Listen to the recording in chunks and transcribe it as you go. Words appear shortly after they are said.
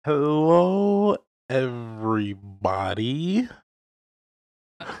Hello, everybody.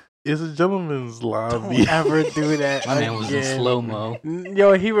 It's a gentleman's lobby. Don't ever do that. My man was in again. slow mo.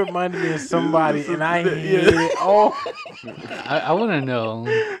 Yo, he reminded me of somebody, and I hate it. Oh, I want to know.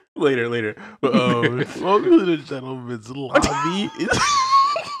 later. But, welcome to the gentleman's lobby.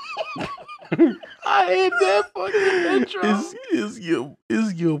 I hate that fucking intro.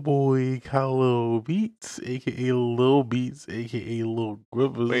 Is your boy Kylo Beats, aka Lil Beats, aka Lil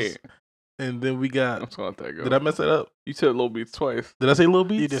Grippers. Wait, And then we got. let's not let that go. Did I mess that up? You said Lil Beats twice. Did I say Lil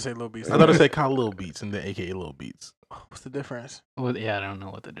Beats? You just say Lil Beast. I thought I said Kylo Beats and then aka Lil Beats. What's the difference? Well, yeah, I don't know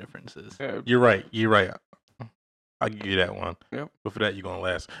what the difference is. Yeah, You're right. I'll give you that one. Yep. But for that, you're going to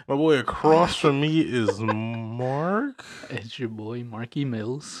last. My boy across from me is Mark. It's your boy Marky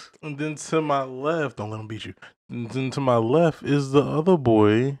Mills. And then to my left, don't let him beat you. And then to my left is the other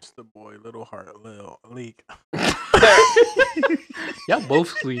boy. It's the boy, Little Heart, Lil Leak. Y'all both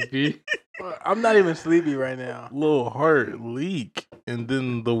sleepy. I'm not even sleepy right now. Lil Heart Leak. And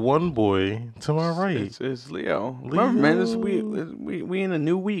then the one boy to my right. it's Leo. Remember, man, we in a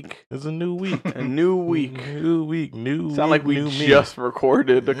new week. It's a new week. A new week. New week. New Sound like we new me. just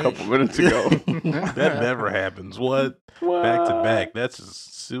recorded a couple minutes ago. That never happens. What? Back to back. That's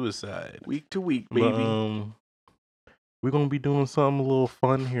just suicide. Week to week, But, baby. we're gonna be doing something a little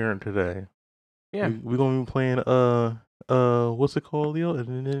fun here today. Yeah. We're gonna be playing what's it called, Leo?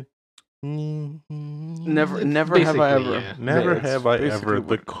 Never have I Basically, ever. yeah. Never Yeah, it's have I basically ever the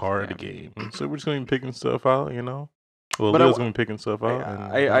what- card yeah. game. So we're just gonna be picking stuff out, you know. Well, But Leo's gonna be picking stuff out.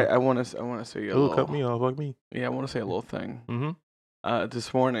 I want to say a Oh, little. cut me off, fuck me. Yeah, I want to say a little thing. Mm-hmm.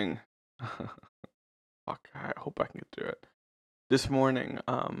 This morning. Fuck, I hope I can get through it. This morning,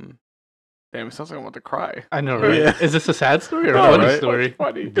 damn, it sounds like I'm about to cry. I know, right? Yeah. Is this a sad story or No, a funny right? story?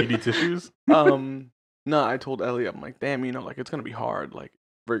 Funny. Do you need tissues? No, I told Ellie, I'm like, damn, like it's gonna be hard. Like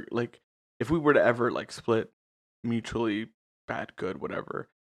if we were to ever like split mutually, bad, good, whatever,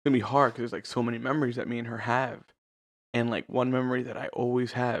 it's gonna be hard because there's like so many memories that me and her have. And like one memory that I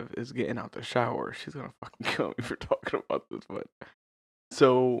always have is getting out the shower. She's gonna fucking kill me for talking about this, but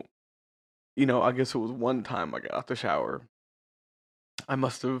so, I guess it was one time I got out the shower. I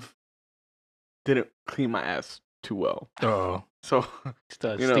must have didn't clean my ass too well. Oh, So Just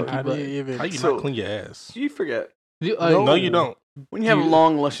a You know, stinky How do butt. you even? how you So- not clean your ass? you forget. No, you don't. When you have You-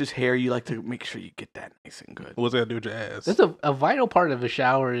 long, luscious hair, you like to make sure you get that nice and good. What's that do with your ass? That's a vital part of a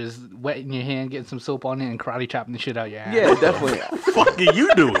shower is wetting your hand, getting some soap on it, and karate chopping the shit out your ass. Yeah, definitely. Fuck are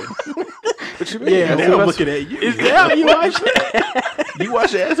you doing? What you mean? Yeah, That's Now I'm what- looking at you. Is that how you watch it? You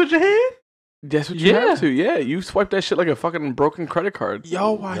wash your ass with your hand? That's what you Yeah. have to. Yeah, you swipe that shit like a fucking broken credit card.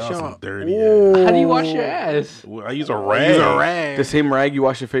 Y'all watch Y'all some y'all. dirty Ooh. How do you wash your ass? Well, I use a Use rag. a rag. The same rag you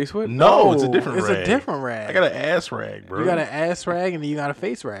wash your face with? No, it's a different It's rag. a different rag. I got an ass rag, bro. You got an ass rag and then you got a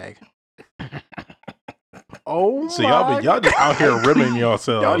face rag. Oh So y'all just out here rimming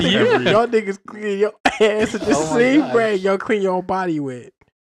yourselves. Y'all every- niggas, y'all niggas clean your ass with the Oh my same gosh. rag y'all clean your own body with.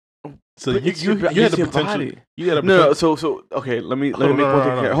 So But you it's your- had it's the your potential. body. You had a No, potential. so okay, let me Hold on, make one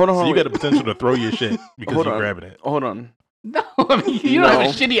thing no. clear. Hold on, So you wait. got the potential to throw your shit because Hold you're on. grabbing it. Hold on. No, I mean, you don't have a No.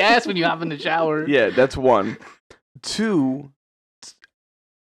 shitty ass when you hop in the shower. Yeah, that's one. Two,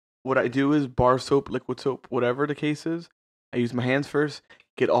 what I do is bar soap, liquid soap, whatever the case is. I use my hands first,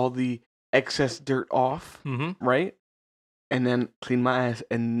 get all the excess dirt off, Mm-hmm. right? And then clean my ass,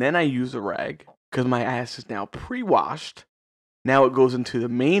 and then I use a rag because my ass is now pre-washed. Now it goes into the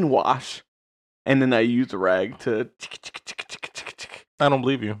main wash, and then I use the rag to. I don't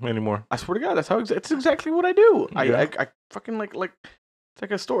believe you anymore. I swear to God, that's exactly what I do. Yeah. I fucking like it's like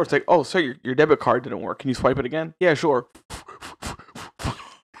a store. It's like, oh, sir, your debit card didn't work. Can you swipe it again? Yeah, sure.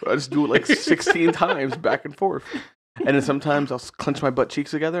 I just do it like 16 times back and forth, and then sometimes I'll clench my butt cheeks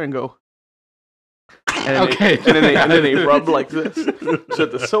together and go. And then Okay. and then they rub like this, so that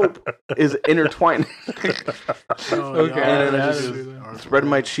the soap is intertwined. Okay. And then I Yeah, just yeah. spread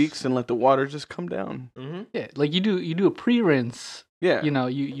my cheeks and let the water just come down. Mm-hmm. Yeah, like you do a pre-rinse. Yeah, You know,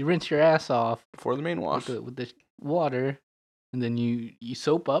 you rinse your ass off before the main wash. with the water, and then you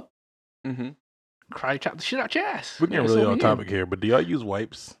soap up, Mm-hmm. karate chop the shit out your ass. We're getting That's really what on we topic here, but do y'all use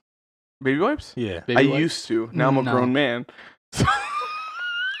wipes? Baby wipes. Yeah. Baby I wipes? used to. Now I'm a No. grown man.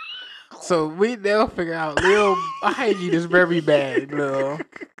 So they'll figure out Lil hygiene is very bad, Lil.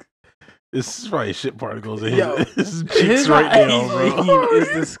 This is probably shit particles in Yo, his cheeks His right now, hygiene bro. is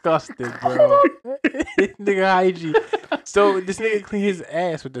disgusting, bro. Nigga hygiene. So this nigga clean his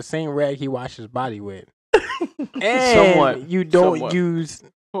ass with the same rag he washes his body with. And Somewhat. you don't Somewhat. use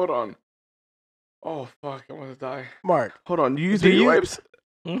Hold on. Oh fuck! I'm gonna die. Mark. Hold on. You use Do baby you- wipes?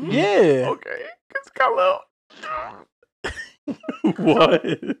 Mhm. Yeah. Okay. It's got a little. What?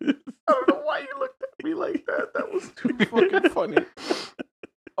 I don't know why you looked at me like that. That was too fucking funny.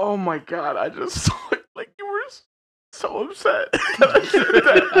 Oh my god, I just saw it like you were so upset that I said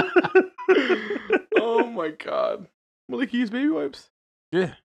that. Oh my god. Malik, you use baby wipes?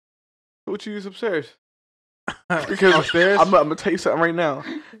 Yeah. What you use upstairs? Because upstairs. I'm gonna tell you something right now.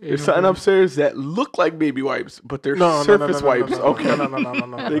 There's something upstairs that look like baby wipes, but they're surface wipes. Okay.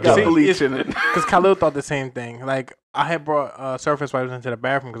 No. They got See, bleach in it. Because Khalil thought the same thing. Like, I had brought surface wipes into the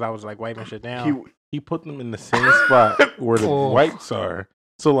bathroom because I was like wiping shit down. He put them in the same spot where the wipes are.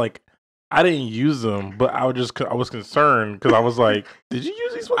 So like, I didn't use them, but I was concerned because I was like, "Did you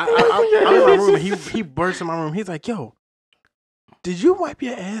use these?" I'm in my room. He burst in my room. He's like, "Yo, did you wipe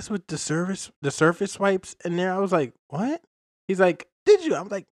your ass with the surface wipes in there?" I was like, "What?" He's like, "Did you?" I'm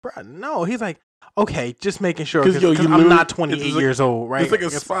like, "Bro, no." He's like, "Okay, just making sure because I'm not 28 years old, right?" It's like a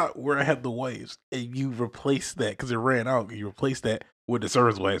spot where I had the wipes, and you replaced that because it ran out. You replaced that with the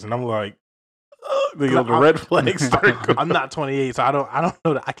surface wipes, and I'm like, the red flags start going. I'm not 28, so I don't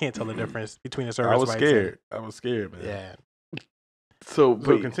know that I can't tell the difference between the surface wipes. I was scared, man. Yeah. So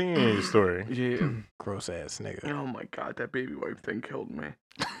continuing your story. Yeah. Gross ass nigga. Oh my god, that baby wipe thing killed me.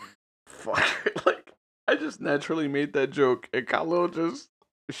 Fuck. Like, I just naturally made that joke, and Khalil just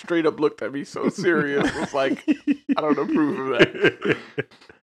straight up looked at me so serious. Was like, I don't approve of that.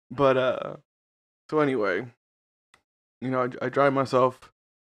 But so anyway, I dry myself.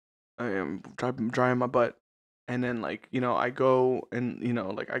 I am drying my butt, and then I go and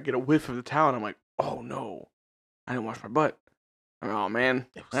like I get a whiff of the towel, and I'm like, oh no, I didn't wash my butt. Oh man,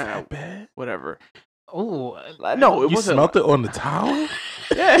 It was that bad? Whatever. Oh No, it You wasn't. smelt it on the towel?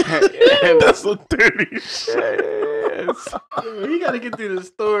 Yeah, That's some dirty shit. Yes. You gotta get through the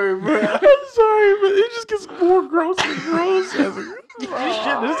story, bro. I'm sorry, but it just gets more gross and gross. You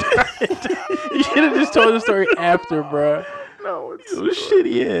should have just told the story after, bro. No, it's You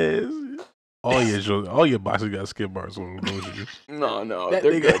shitty ass. All your boxes got skid marks on them, don't you? No, That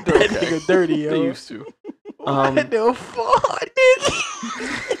they're nigga, good. They're that okay. nigga dirty, They yo. used to. What the fuck,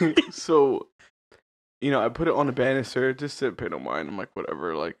 nigga? So, I put it on the banister, just didn't pay no mind. I'm like,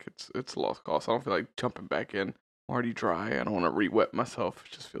 whatever, like it's a lost cause. I don't feel like jumping back in. I'm already dry. I don't want to re-wet myself.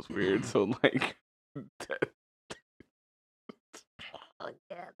 It just feels weird. So like,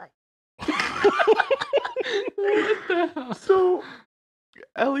 so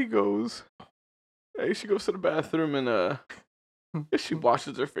Ellie goes. Hey, she goes to the bathroom and she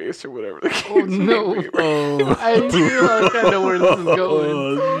washes her face or whatever. The case Oh may no! be, right? I feel like I know where this is going.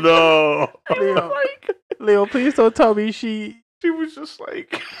 Oh no! Leo, Leo, please don't tell me she was just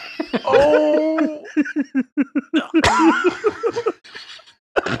like, Oh.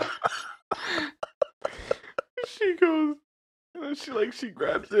 she goes, and then she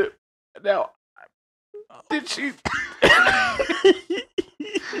grabs it. Now, did she?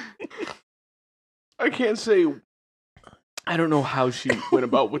 I can't say. I don't know how she went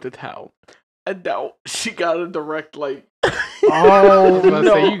about with the towel. I doubt she got a direct I was about to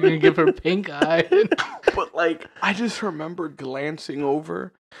say you can give her pink eye. But I just remember glancing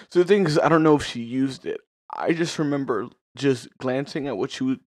over. So the thing is, I don't know if she used it. I just remember just glancing at what she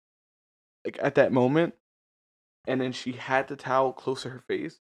was at that moment, and then she had the towel close to her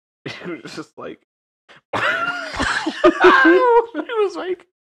face. It was just like, it was like,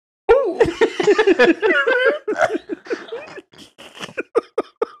 oh.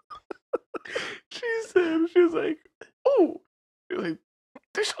 She was like, oh. She was like,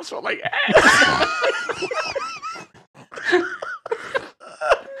 this shit smell like ass.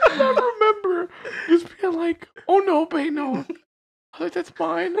 I remember just being like, oh no, babe, no. I was like, that's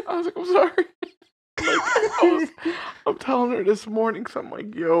mine. I was like, I'm sorry. I'm telling her this morning, so I'm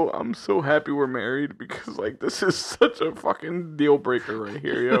like, yo, I'm so happy we're married because this is such a fucking deal breaker right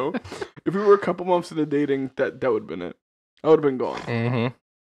here, yo. If we were a couple months into dating, that would have been it. I would have been gone.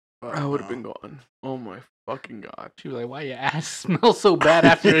 Mm-hmm. I would have been gone. Oh my fucking god. She was like, "Why your ass smells so bad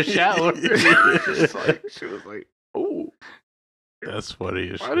after a shower?" She was like, oh, That's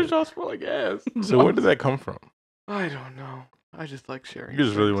funny as why shit. did y'all smell like ass? So where did that come from? I don't know. I just like sharing. You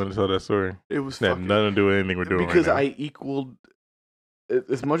just really things. want to tell that story. It was It had fucking nothing to do with anything we're doing because right I equaled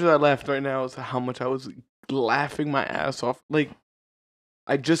as much as I laughed right now as to how much I was laughing my ass off. Like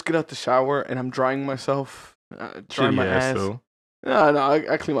I just get out the shower and I'm drying myself, drying my ass. Though. No,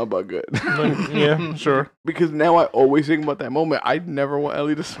 I clean my butt good. Yeah, sure. Because now I always think about that moment. I never want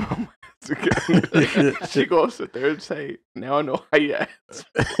Ellie to smell my ass again. She goes sit there and say, "Now I know how you ass."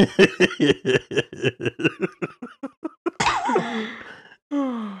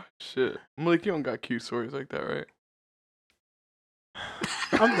 Oh, shit. Malik, you don't got cute stories like that, right?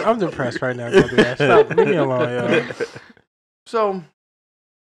 I'm depressed right now. Stop. Leave me alone, yo. So,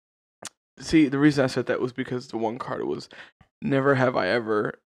 see, the reason I said that was because the one card was never have I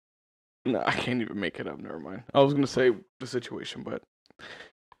ever. No, I can't even make it up. Never mind. I was gonna say the situation, but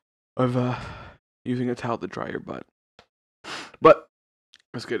of using a towel to dry your butt. But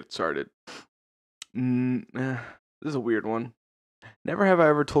let's get it started. This is a weird one. Never have I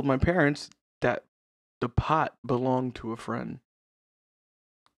ever told my parents that the pot belonged to a friend.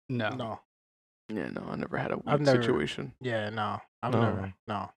 No. No. Yeah, no, I never had a I've weird never- situation. Yeah, no. I've No. never.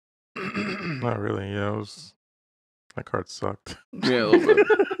 No. Not really. Yeah, it was. That card sucked. Yeah, a little bit.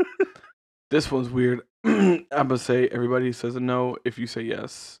 This one's weird. I'm gonna say everybody says a no. If you say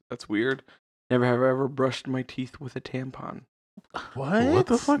yes, that's weird. Never have I ever brushed my teeth with a tampon. What? What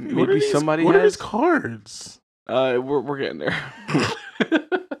the fuck? Maybe what are these, somebody what are has- these cards? We're getting there.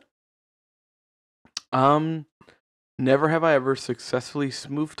 Never have I ever successfully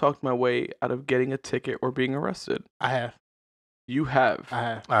smooth talked my way out of getting a ticket or being arrested. I have. You have. I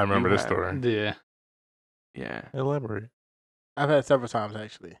have. I remember You this have. story. Yeah. Yeah, Elaborate. I've had several times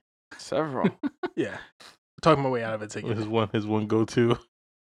actually. several. Yeah. Talking my way out of a ticket. His one go to.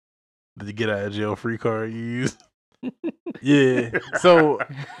 Did you get out of jail free card you use? Yeah. So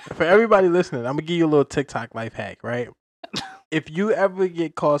for everybody listening, I'm gonna give you a little TikTok life hack, right? If you ever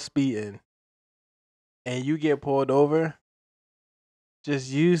get caught speeding and you get pulled over, just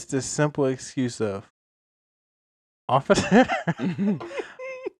use the simple excuse of, officer,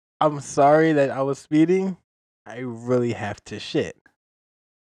 I'm sorry that I was speeding. I really have to shit.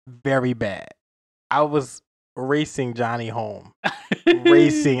 Very bad. I was racing Johnny home.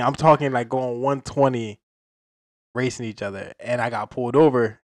 Racing. I'm talking like going 120, racing each other, and I got pulled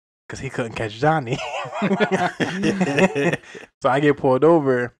over because he couldn't catch Johnny. So I get pulled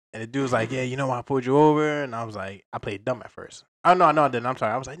over, and the dude's like, "Yeah, you know why I pulled you over?" And I was like, I played dumb at first. Oh no, I didn't. I'm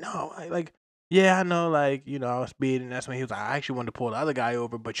sorry. I was like, no, yeah, I know, I was speeding. That's when he was like, I actually wanted to pull the other guy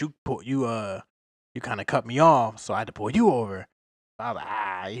over, but you kind of cut me off, so I had to pull you over. I was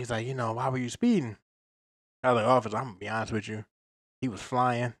like, He's like, why were you speeding? I was like, officer, I'm gonna be honest with you. He was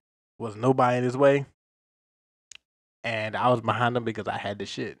flying, was nobody in his way, and I was behind him because I had the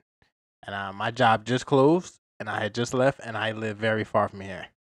shit. And my job just closed, and I had just left, and I live very far from here.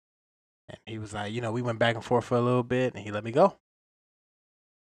 And he was like, we went back and forth for a little bit, and he let me go.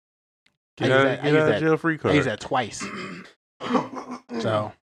 Get I out use of that- jail free I card. used that twice.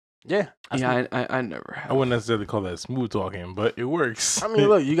 So, yeah. Yeah, I never have. I wouldn't necessarily call that smooth talking, but it works. I mean,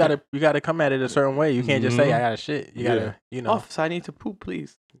 look, you gotta come at it a certain way. You can't just say Mhm. I got a shit. You gotta, Officer, I need to poop,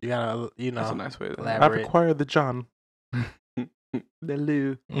 please. you gotta, That's a nice way to I've elaborate. acquired the John. The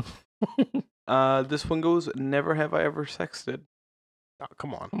Lou. This one goes, never have I ever sexted. Oh,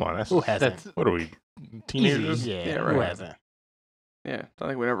 come on. Come on, that's Who hasn't? That's what are we, teenagers? Yeah, Yeah, who right. hasn't? Yeah, I don't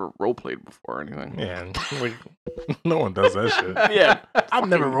think we never role played before or anything. Yeah, like, no one does that shit. Yeah. I've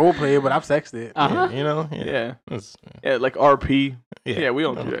never role played, but I've sexted. Uh-huh. Yeah, you know, Yeah. It's- Yeah, like RP. yeah, Yeah, we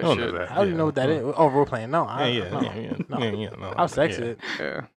don't do that no one shit. does I don't even know what that is. Oh, role playing? No, Yeah, yeah, no, yeah, no. no. I've sexted.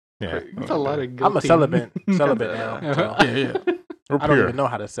 Yeah. Yeah, That's a lot of I'm a guilty- celibate now. So Yeah, yeah. We're I don't pure. even know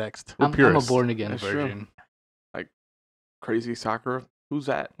how to sext. We're I'm a purists. born again That's true. virgin. Crazy soccer. Who's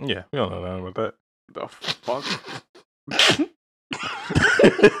that? Yeah, we don't know nothing about The fuck? that.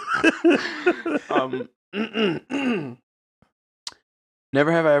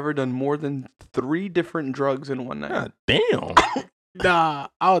 Never have I ever done more than 3 different drugs in one night. God damn. Nah,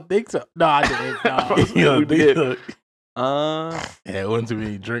 I don't think so. No, I didn't. No. Yeah, We did. look. Uh, Yeah, it wasn't too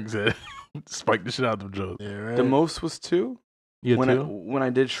many drinks that spiked the shit out of the drugs. Yeah, right. the most was 2. You when too? when I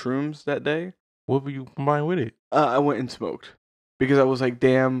did shrooms that day, What were you combined with it? I went and smoked because I was like,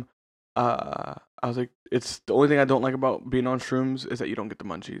 damn. I was like, it's the only thing I don't like about being on shrooms is that you don't get the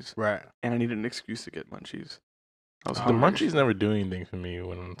munchies, Right. and I needed an excuse to get munchies. I was The hungry. munchies never do anything for me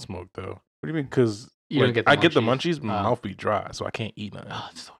when I'm smoked though. What do you mean? Because You don't get the I get the munchies? munchies, my Oh. mouth be dry, so I can't eat nothing. Oh,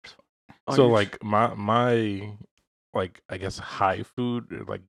 it's the worst. Oh, So you're- like my like I guess high food are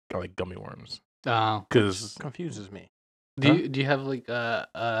like gummy worms Oh. because Confuses me. Do you have like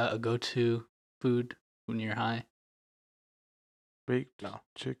a go to food when you're high? baked No.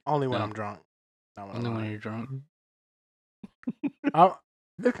 chicken. Only when No. I'm drunk. Not when Only I'm when high. you're drunk.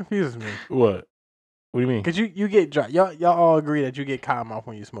 That confuses me. what? What do you mean? Cause you get dry. Y'all all agree that you get cotton mouth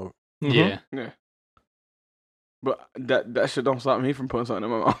when you smoke. Mhm. Yeah. But that shit don't stop me from putting something in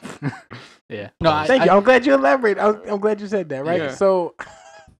my mouth. Yeah. No, I, Thank I, you. I'm glad you elaborate. I'm glad you said that. Right. Yeah. So,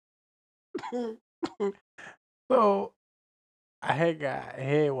 so I had got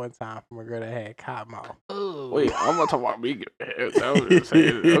head one time from a girl that had cotton mouth. Oh. Wait, I'm not talking about me. That was just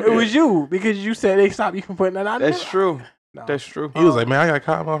saying, It okay. was you because you said they stopped you from putting that out. That's there. true. No. That's true. He was like, man, I got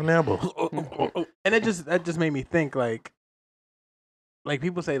cotton off now, but And that just made me think like, like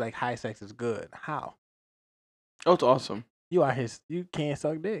people say like high sex is good. How? Oh, it's awesome. You out here, you can't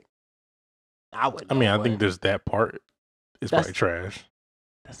suck dick. I would. I mean, I think there's that part. It's That's- probably trash.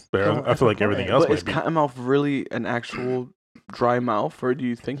 that's, But I feel like everything else But is might be. cotton mouth really an actual dry mouth, or do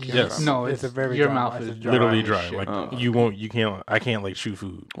you think? it's Yes. dry No, It's it's, a very your dry mouth mouth. is It's dry. Literally as dry. shit. Like Oh. you can't. I can't like chew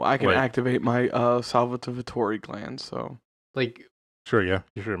food. Well, I can Like- activate my salivatory glands, so Like Sure, yeah,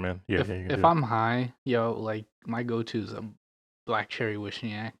 you sure, man. Yeah, if yeah, you can if do it. I'm high, yo, like my go-to is a black cherry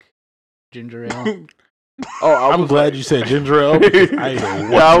wishniak ginger ale. I'm glad you said ginger ale. because I know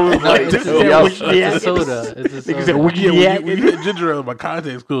Yeah, I was No, like, it's, yo, it's a soda. It's a Nigga soda. said, when you hit ginger ale, my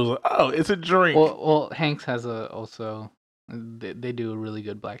context clue was like, oh, it's a drink. Well, Hanks has also. They do a really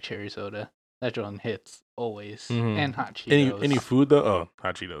good black cherry soda. That one hits always, Mhm. and hot Cheetos. any food though? Oh,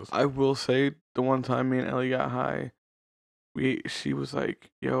 hot Cheetos. I will say the one time me and Ellie got high, she was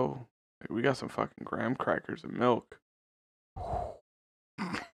like, "Yo, we got some fucking graham crackers and milk."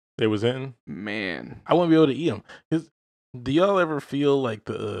 It was in. Man, I wouldn't be able to eat them. Do y'all ever feel like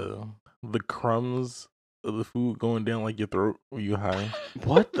the crumbs of the food going down like your throat when you high?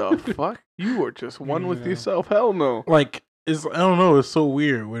 what the fuck? You were just one with Yeah. yourself. Hell no. Like it's I don't know. It's so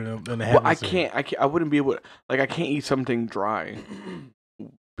weird when it Well, happens. I to me. can't. I wouldn't be able to. Like, I can't eat something dry.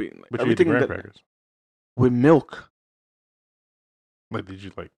 Being, like, But you eat the everything graham that crackers. with milk, Like, did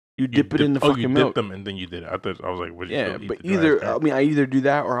you like? you dip it in the you fucking dipped milk. them and then you did it. I was like, would you Yeah, still eat but the dry either cracker? I mean, I either do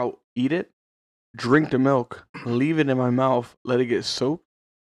that or I'll eat it, drink the milk, leave it in my mouth, let it get soaked,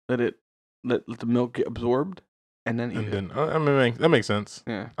 let the milk get absorbed, and then eat and it. then I mean that makes sense.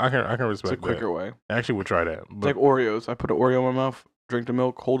 Yeah, I can it's respect a quicker that. way. I actually would try that. It's But like Oreos. I put an Oreo in my mouth, drink the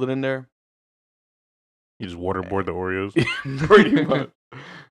milk, hold it in there. you just waterboard the Oreos. Pretty much.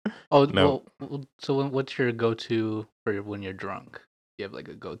 Oh No. well, so what's your go-to for when you're drunk? You have like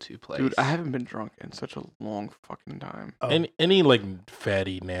a go-to place. Dude, I haven't been drunk in such a long fucking time. Oh, Any like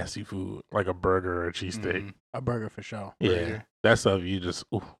fatty nasty food like a burger or a cheesesteak. Mhm. a burger for sure. Yeah, Burger. that stuff you just.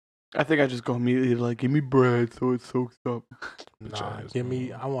 Ooh. I think I just go immediately to, like, give me bread so it soaks up. Nah, ass, give me.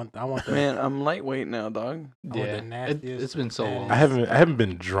 man. I want the Man, I'm lightweight now, dog. I want Yeah, the it's nastiest, been so long. I haven't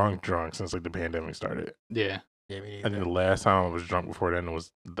been drunk since like the pandemic started. Yeah, Yeah, me I think neither. the last time I was drunk before then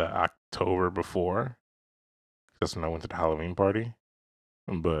was the October before. That's when I went to the Halloween party.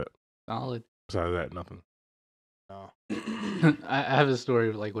 But solid. besides that, nothing. No. I have a story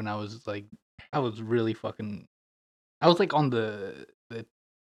of, like when I was really fucking. I was like on the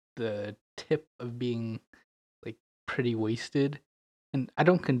tip of being like pretty wasted, and I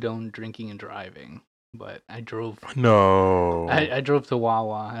don't condone drinking and driving, but I drove. No. I drove to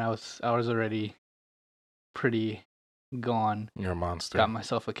Wawa, and I was already pretty gone. You're a monster. Got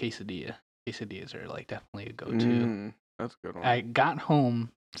myself a quesadilla. Quesadillas are like definitely a go-to. That's a good one. I got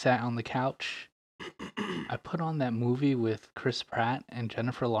home, sat on the couch. I put on that movie with Chris Pratt and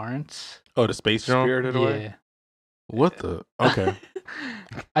Jennifer Lawrence. Oh, the space jump. Spirited Away. Yeah. What the? Okay.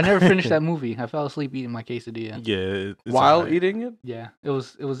 I never finished that movie. I fell asleep eating my quesadilla. Yeah. It's While alright. eating it? Yeah, it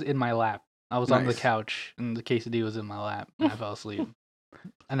was in my lap. I was on the Nice. couch and the quesadilla was in my lap and I fell asleep.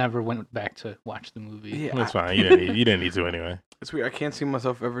 I never went back to watch the movie. Yeah, That's fine. You didn't need to anyway. It's weird. I can't see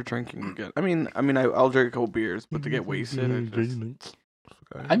myself ever drinking again. I mean, I'll drink a couple beers, but to get wasted,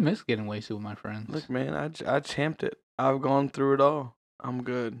 I miss getting wasted with my friends. look, man, I champed it. I've gone through it all. I'm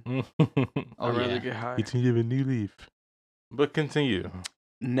good. Oh, I'd rather yeah. get high. It's give a new leaf. But continue.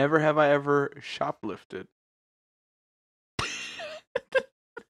 Never have I ever shoplifted.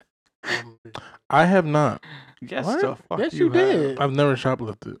 I have not. Yes, What? the fuck Yes, you you have. did. I've never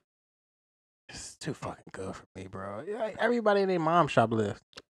shoplifted. It's too fucking good for me, bro. Yeah, everybody and their mom shoplift.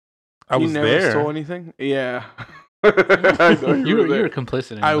 I You was never there. stole anything? Yeah. I know You were there.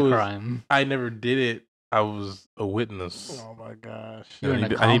 complicit in I the was- crime. I never did it. I was a witness. Oh my gosh. You're an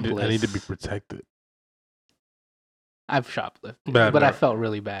I need to be accomplice. protected. I've shoplifted, But but I never- felt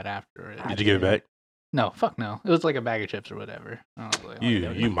really bad after it. Did you give it back? No, fuck no. It was like a bag of chips or whatever. I was like, You-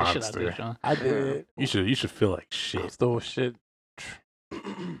 yeah, you get the shit out monster. this, Sean. I did. You should feel like I shit. stole shit.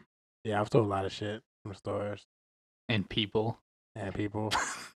 Yeah, I've stole a lot of shit from stores And people. and people.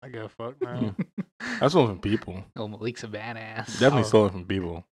 I give a fuck now. I stole from people. Oh, Malik's a badass. Definitely Oh. stole it from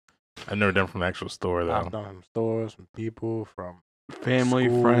people. I've never done from the actual store though. I've done from stores, from people, from Family,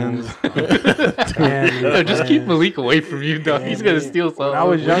 School. friends. Yo, just keep Malik away from you, dog. He's gonna Family. steal When something. I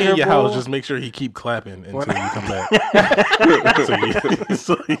was When he in younger, your house, bro- just make sure he keep clapping until When- you come back.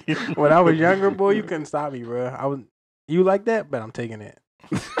 so you- when I was younger, boy, you couldn't stop me, bro. I was you like that, but I'm taking it.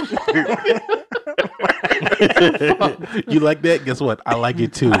 you like that? Guess what? I like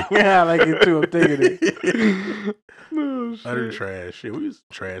it too. Yeah, I like it too. I'm taking it. No Utter shit. trash. Shit, we was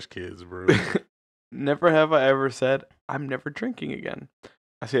trash kids, bro. Never have I ever said I'm never drinking again.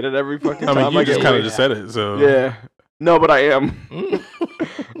 I say that every fucking I time. mean, you I just get kind of lit. just said it. So Yeah. No, but I am.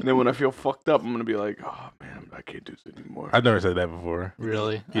 And then when I feel fucked up, I'm gonna be like, oh man, I can't do this anymore. I've never said that before.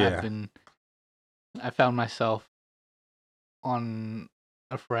 Really? Yeah. I found myself on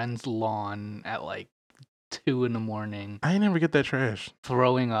a friend's lawn at like 2 a.m. I ain't never get that trash.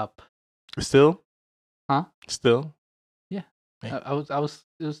 throwing up. Still? Huh? Still? It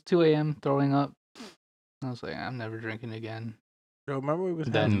was 2 a.m. throwing up. I was like, I'm never drinking again. Yo, remember we was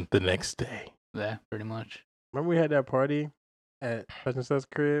Then- having, The next day. Yeah, pretty much. remember we had that party at President Seth's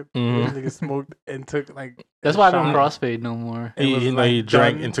crib? Mhm. Those niggas smoked and took like. That's a why I don't shot. crossfade no more. It was, He like,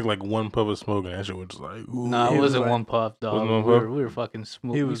 drank done. and took like one puff of smoke, and that shit was just like, ooh. No, He it was wasn't like- one puff, dog. Wasn't one We puff? were fucking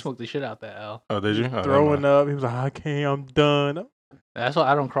smoking. He We was- smoked the shit out that L. Oh, did you? Oh, Throwing never mind. up. He was like, okay, I'm done. That's why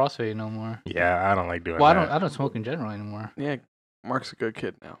I don't crossfade no more. Yeah, I don't like doing Well, that. I don't smoke in general anymore. Yeah, Mark's a good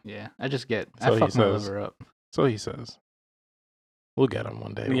kid now. Yeah, I just get So I he fuck my says. liver up. So he says. We'll get him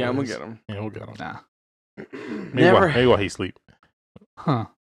one day. Yeah, I'm gonna boys. get him. Yeah, we'll get him. Nah. Maybe while he sleep. Huh.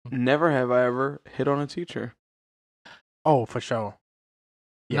 Never have I ever hit on a teacher. Oh, for sure.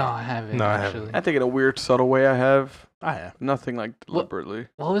 No, Yeah. I haven't. No, I actually. haven't. I think in a weird, subtle way I have. I have. Nothing like What- deliberately.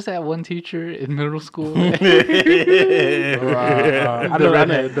 What was that one teacher in middle school? I The know,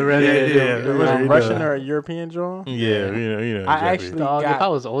 redhead, the redhead. Yeah, It was yeah, a yeah. Russian or a European John. Yeah, you know. I exactly. actually Dog, if got- I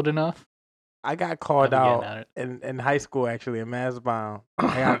was old enough, I got I'd called be getting out at it. in high school, actually, in Massbound.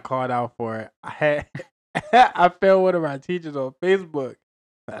 I got called out for it. I found one of our teachers on Facebook.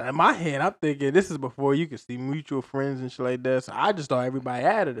 In my head, I'm thinking this is before you could see mutual friends and shit like that. So I just thought everybody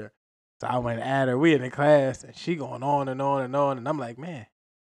added her. So I went and added her. We in the class, and she going on and on and on. And I'm like, man,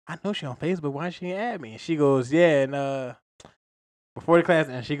 I know she on Facebook. Why she ain't add me? And she goes, yeah, and before the class,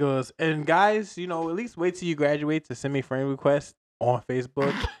 and she goes, and guys, you know, at least wait till you graduate to send me friend requests on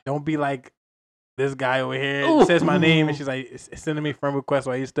Facebook. Don't be like this guy over here Ooh. says my name, and she's like sending me friend requests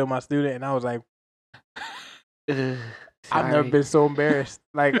while he's still my student. And I was like, I've never been so embarrassed.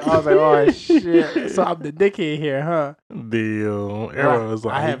 Like, I was like, oh shit. So I'm the dickhead here, huh? Deal. Arrow was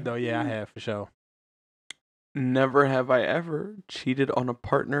like, I have though, yeah, I have for sure. Never have I ever cheated on a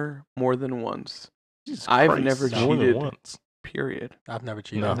partner more than once. Jesus I've Christ, never more than cheated. once. Period. I've never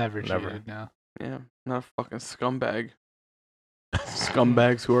cheated. No. never never. cheated. No. Yeah, not a fucking scumbag.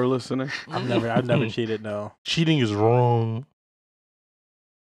 Scumbags who are listening. I've never cheated. No, Cheating is wrong.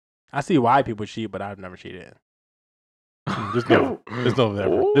 I see why people cheat, but I've never cheated. There's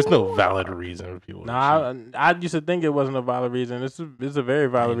no valid reason for people. No, to cheat. I used to think it wasn't a valid reason. It's a very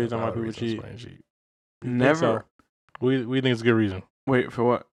valid Ain't no reason why valid people reasons cheat. why you cheat. Never. so? We think it's a good reason. Wait for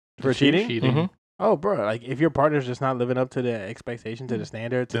what? For cheating? Cheating. Mhm. Oh, bro, like if your partner's just not living up to the expectation, to the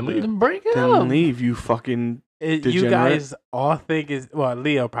standard, to Then the, leave. Then break it Then up. leave, you fucking. you Degenerate. guys all think is well,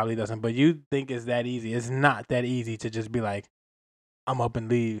 Leo probably doesn't, but you think it's that easy. It's not that easy to just be like, I'm up and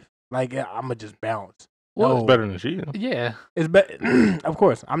leave. Like I'm gonna just bounce. Well, It's better than cheating. Yeah. It's better. Of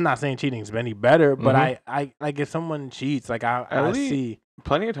course, I'm not saying cheating is any better, but Mhm. I like if someone cheats, like I Ellie- see.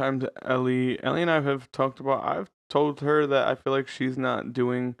 Plenty of times, Ellie and I have talked about. I've told her that I feel like she's not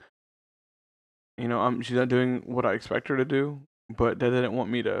doing. She's not doing what I expect her to do, but they didn't want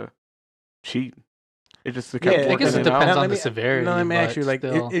me to cheat. It just kept Yeah, I working guess it it depends out. on let the me- severity. No, let me ask but you, like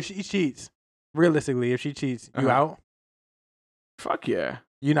still. if she cheats, realistically, if she cheats, you Uh-huh. out. Fuck yeah.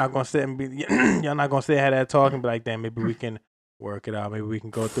 You're not gonna sit and be. You're not gonna sit and have that talk and be like, damn, maybe we can work it out. Maybe we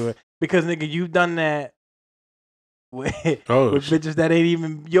can go through it. Because nigga, you've done that with, Oh, with bitches that ain't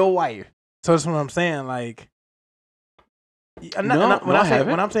even your wife. So that's what I'm saying. Like, I'm not, No, and I- when no, I I say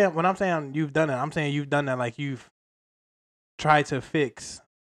haven't. when I'm saying you've done it, I'm saying you've done that like you've tried to fix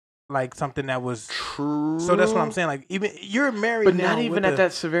like something that was. True. So that's what I'm saying. Like even you're married, But now not even with at the-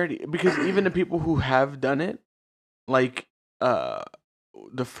 that severity, because even the people who have done it, like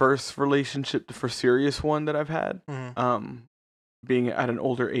the first relationship, the first serious one that I've had, Mhm. being at an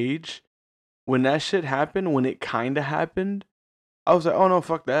older age, when that shit happened, when it kind of happened, I was like, oh no,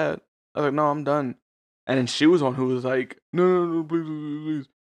 fuck that. I was like, no, I'm done. And then she was one who was like, no, please, please, please.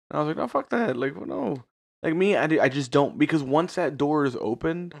 And I was like, no, fuck that. Like, well, no. Like me, I just don't, because once that door is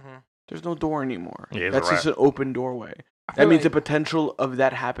opened, Mhm. there's no door anymore. Yeah, it's a That's just an open doorway. I feel That means like- the potential of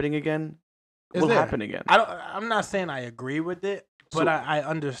that happening again Is will there? happen again. I'm not saying I agree with it, but So- I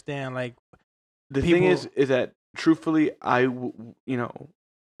understand like The thing people- is that truthfully, I'm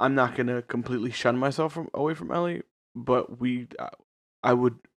not gonna completely shun myself away from Ellie, but I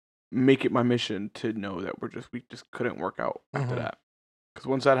would make it my mission to know that we just couldn't work out after Mhm. that. Because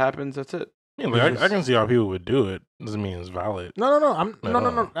once that happens, that's it. Yeah, like, I can see how people would do it. Doesn't mean it's valid. no.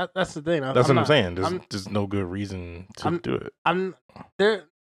 No. That's the thing. That's what I'm not- saying. There's I'm- just no good reason to I'm- do it. I'm there.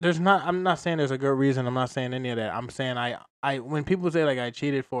 I'm not saying there's a good reason. I'm not saying any of that. I'm saying I when people say like I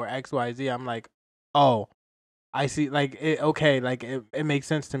cheated for XYZ, I'm like, oh, I see. Like it makes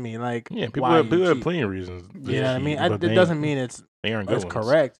sense to me. Like Yeah, people why have, you people have cheat. plenty of reasons. to You know what I cheat, mean? but It they doesn't ain't- mean it's they aren't good it's ones.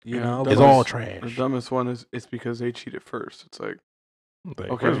 correct. You Yeah, know, the It's but- all The trash. dumbest one is it's because they cheated first. It's like, Like,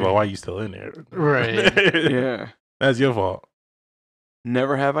 Okay. First of all, why are you still in there? Right. yeah. That's your fault.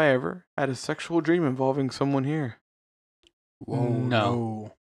 Never have I ever had a sexual dream involving someone here. Whoa,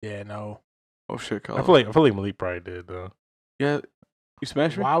 No. Yeah, no. Oh shit, I Kyle. feel like Malik probably did though. Yeah, you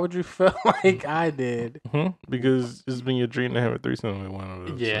smashed me. Why would you feel like I did? Because it's been your dream to have a threesome with one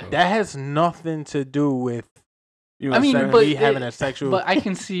of us. Yeah. so. That has nothing to do with You I mean, smashed but me having it- a sexual. But I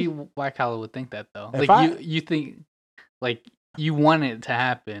can see why Kyla would think that though. If Like you think like you want it to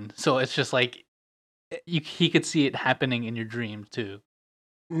happen, so it's just like he could see it happening in your dreams too,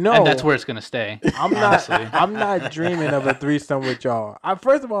 no, and that's where it's gonna stay. I'm honestly. not. I'm not dreaming of a threesome with y'all.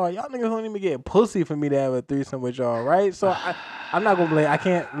 First of all, y'all niggas don't even get pussy for me to have a threesome with y'all, right? So I'm not gonna blame. I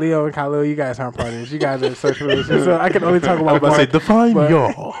can't. Leo and Khalil, you guys aren't part of this. You guys are search relations, so I can only talk I was about. about to say, Mark, define but-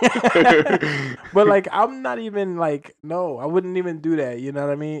 y'all. but like, I'm not even like. No, I wouldn't even do that. You know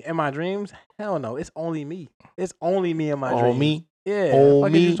what I mean? In my dreams, hell no. It's only me. It's only me in my On dreams. me, Yeah. On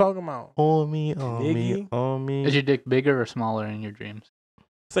What are you me. talking about? on me, on me, Diggy? on me. Is your dick bigger or smaller in your dreams?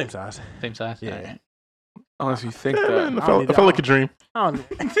 Same size. Same size. Yeah. Alright. Unless you think Yeah, man, that. I felt like a dream. I don't,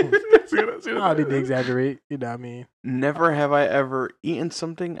 I don't need to exaggerate. You know what I mean? Never have I ever eaten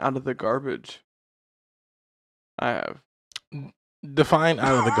something out of the garbage. I have. Define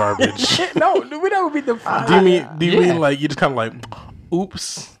out of the garbage. No, we never be defined. Do you Yeah. mean like you just kind of like,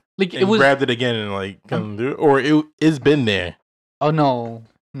 oops, Like and it was. grabbed it again and like come do it, or it's been there? Oh no.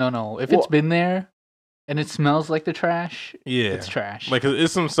 If Well- it's been there and it smells like the trash, Yeah, it's trash. like 'cause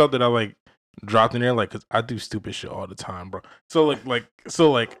it's some stuff that I like dropped in there, like because I do stupid shit all the time, bro. So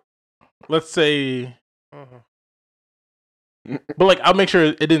let's say, but like I'll make sure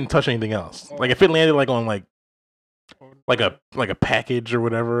it didn't touch anything else. Like if it landed like on like a package or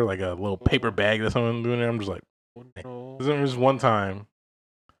whatever, like a little paper bag that someone doing there, I'm just like, there's one time,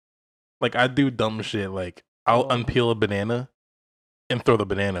 like I do dumb shit, like I'll unpeel a banana and throw the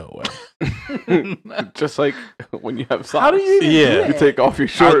banana away. Just like when you have socks. How do you even Yeah. do You that? take off your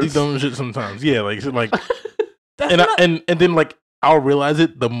I shorts. do dumb shit sometimes. Yeah, like That's and not- and then like I'll realize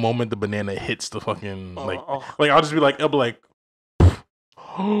it the moment the banana hits the fucking like I'll just be like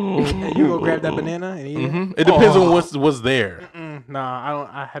And you go grab that banana and eat it? Mhm. It depends Oh. on what's there. Nah, I don't.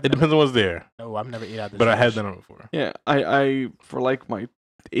 I have. It depends on what's there. No, I've never eaten out the But I had trash. done it before. Yeah, I for like my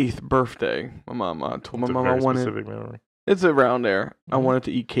 8th birthday, my mom told my It's a mom I very wanted. specific memory. It's around there. I Mhm. wanted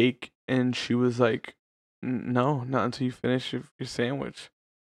to eat cake, and she was like, "No, not until you finish your sandwich."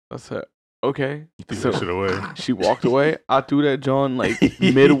 I said, "Okay." You threw So that shit away. she walked away. I threw that John like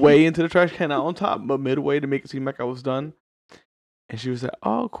midway into the trash can, not on top, but midway to make it seem like I was done. And she was like,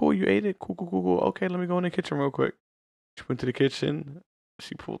 "Oh, cool, you ate it. Cool. Okay, let me go in the kitchen real quick." She went to the kitchen.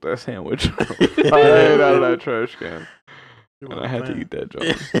 She pulled that sandwich right out of that trash can, and I had to eat that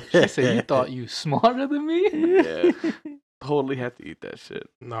John. She said, "You thought you smarter than me?" Yeah, totally had to eat that shit.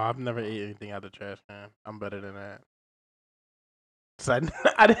 No, I've never ate anything out of the trash can. I'm better than that. So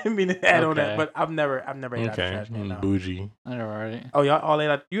I didn't mean to add on that, Okay. but I've never ate out of the Okay, trash can. No. bougie. Alright. Oh, y'all all ate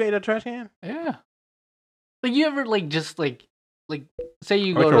out. You ate a trash can? Yeah. Like you ever like just like say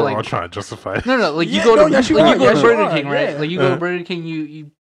you Like go we're to all like trying to justify it. no like you Yeah, go no, to yes, you like are, you go yes, to you Burger are, King, right? yeah. Like you go to Burger King,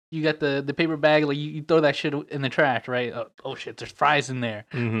 you got the paper bag, like you throw that shit in the trash, right? Oh shit, there's fries in there.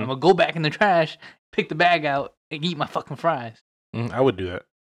 I'm Mhm. gonna go back in the trash, pick the bag out, and eat my fucking fries. I would do that.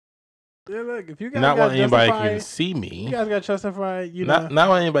 Yeah, look, if you guys Not got while anybody justify, can see me. you guys got to justify. You know, Not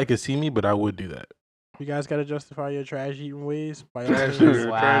while anybody can see me, but I would do that. you guys got to justify your trash eating ways by all Trash means.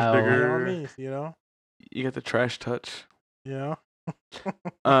 digger, Wow. trash By all digger. means, you know, You got the trash touch. you know.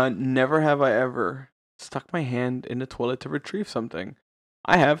 Never have I ever stuck my hand in the toilet to retrieve something.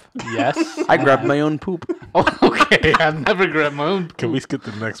 I have. Yes, I grabbed my own poop. Oh, okay, I've never grabbed my own. Can we poop. skip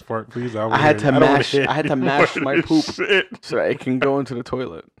the next part, please? I had to mash- I had to mash my poop. Shit. So that it can go into the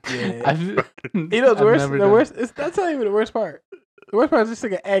toilet. Yeah. I've, You know, the I've worst. never The done- worst. That's not even the worst part. The worst part is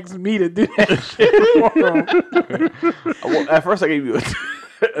this nigga asked me to do that shit. Well, at first I gave you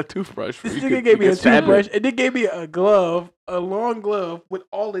a toothbrush. This You nigga could- gave you me a could stab it. toothbrush and then gave me a glove, a long glove with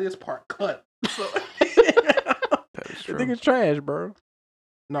all of this part cut. So That is the true. nigga's trash, bro.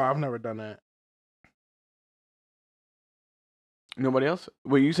 No, I've never done that. Nobody else?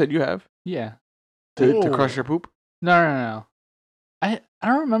 Well, you said you have yeah. to Ooh. crush your poop. No. I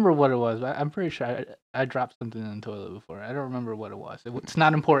don't remember what it was, but I'm pretty sure I dropped something in the toilet before. I don't remember what it was. It's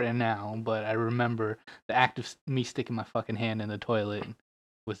not important now, but I remember the act of me sticking my fucking hand in the toilet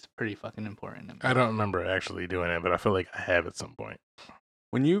was pretty fucking important to me. I don't remember actually doing it, but I feel like I have at some point.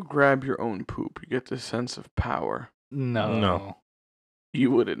 When you grab your own poop, you get this sense of power. No. You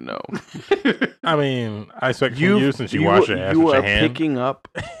wouldn't know. I mean, I expect from you since you wash your ass you with your are hand. picking up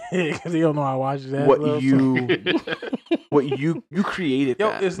Because you don't know I watch that. what little you created. Yo,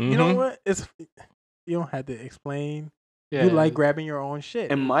 that. it's, you know Mhm. what? It's you don't have to explain. Yeah, You like grabbing your own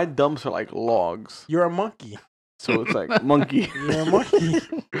shit. And my dumps are like logs, You're a monkey. so it's like monkey. You're a monkey.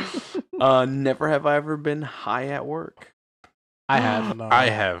 Never have I ever been high at work. I have. No. I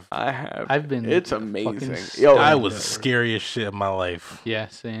have. I have. I've been. It's fucking amazing. stoned Yo, I at was work. scary as shit in my life. Yeah,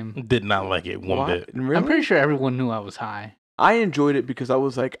 same. Did not like it one What? bit. Really? I'm pretty sure everyone knew I was high. I enjoyed it because I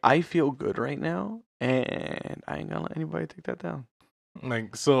was like, I feel good right now, and I ain't gonna let anybody take that down.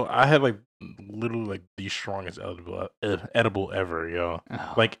 Like, so I had like literally like the strongest edible ever, yo.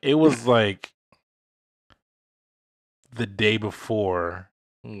 Oh. Like it was like the day before,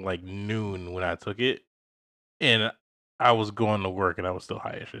 like noon when I took it, and I was going to work and I was still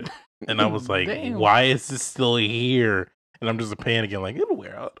high as shit. And I was like, Damn. why is this still here? And I'm just panicking, like, it'll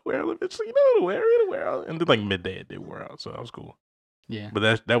wear out. It'll wear out eventually. You know, it'll wear out. And then like midday it did wear out, so that was cool. Yeah.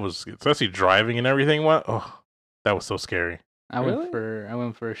 But that was, especially driving and everything, that was so scary. I Really?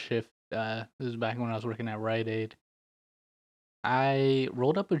 went for a shift. This was back when I was working at Rite Aid. I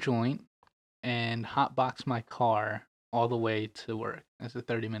rolled up a joint and hotboxed my car all the way to work. It's a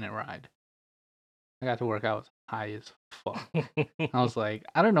 30-minute ride. I got to work. I was high as fuck. I was like,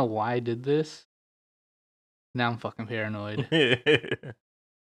 I don't know why I did this. Now I'm fucking paranoid. Yeah,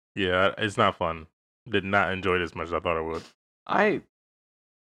 it's not fun. Did not enjoy it as much as I thought I would.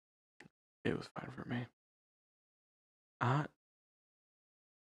 It was fine for me.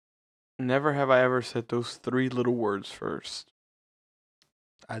 Never have I ever said those three little words first.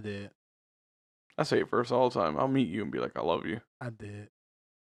 I did. I say it first all the time. I'll meet you and be like, I love you. I did.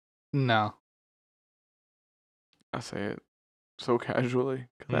 No. I say it so casually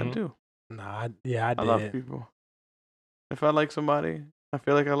because Mhm. I do. Nah, I I love did. people. If I like somebody, I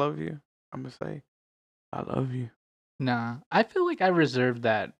feel like I love you. I'm gonna say, I love you. Nah. I feel like I reserved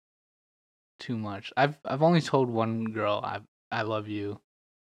that too much. I've only told one girl I love you.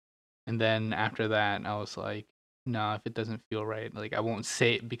 And then after that I was like, no, if it doesn't feel right, like I won't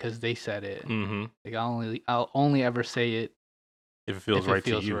say it because they said it. Mm-hmm. Like I'll only ever say it If it feels if right it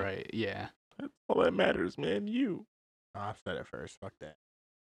feels to you. right. Yeah. That's all that matters, man. You. No, I said it first. Fuck that.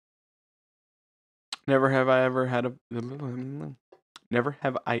 Never have I ever had a. Never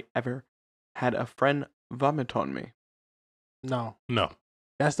have I ever had a friend vomit on me. No, No.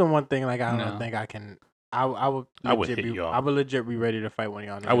 that's the one thing. Like I No. don't think I can. I would. I would legit hit be, you off. I would legit be ready to fight one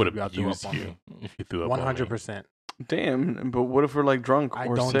of y'all. I would niggas if y'all have threw up used on you me. if you threw up 100%. Damn, but what if we're like drunk I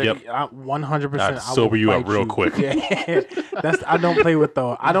or don't. sick? Yep. 100%. I'd sober you up real quick. Yeah. That's. I don't play with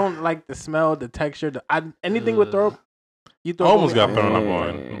though. I don't like the smell, the texture. Anything with throw up. You throw I up almost on me, got I'm thrown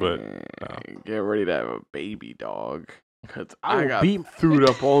like, up on, but Get ready to have a baby, dog. Cause I I will got beat- threw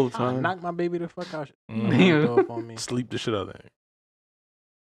up all the I'll time. knock my baby the fuck out. Mhm. Throw up on me. sleep the shit out of that.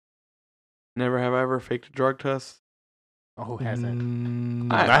 Never have I ever faked a drug test. Oh, who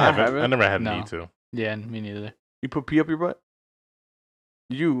hasn't? I I haven't. haven't. I never had No. need to. Yeah, me neither. You put pee up your butt?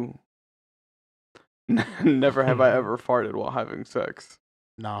 You. Never have I ever farted while having sex.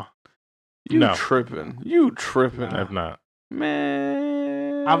 No. You No. tripping. You tripping. I have not.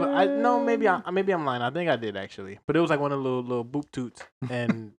 Man. I no, maybe I'm lying. I think I did actually, but it was like one of the little boop toots,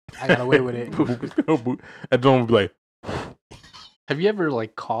 and I got away with it. I don't be like, Have you ever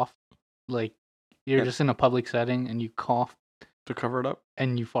like coughed? Like you're Yeah. just in a public setting and you cough To cover it up?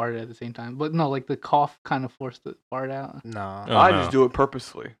 and you fart at the same time. But no, like the cough kind of forced the fart out. No. Oh, I no. just do it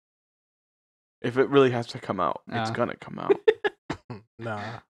purposely. If it really has to come out, it's Ah. gonna come out.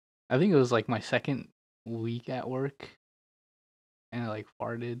 Nah. I think it was like my second week at work, and I like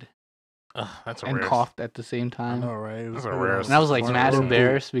farted that's a and rare. coughed at the same I time. know, right? It was That's a cool. rare And I was like Farted mad was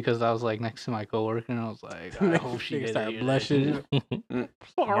embarrassed because I was like next to my coworker, and I was like, I hope she Nigga didn't started hear blushing. this.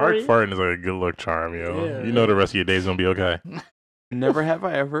 Mark farting is like a good luck charm, yo. Yeah, You know the right. rest of your day's gonna be okay. Never have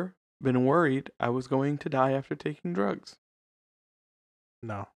I ever been worried I was going to die after taking drugs.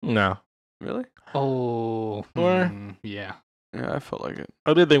 No. No. Really? Oh, Or- yeah. Yeah, I felt like it.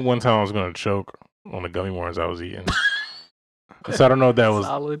 I did think one time I was gonna choke on the gummy worms I was eating. So I don't know if that was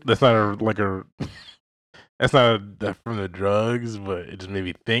Solid. that's not that's not that from the drugs, but it just made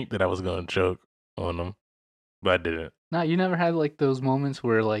me think that I was gonna choke on them, but I didn't. No, you never had like those moments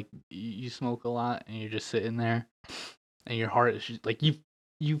where like you smoke a lot and you're just sitting there, and your heart is just, like you.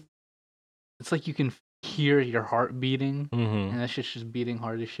 It's like you can hear your heart beating, Mm-hmm. and that shit's just beating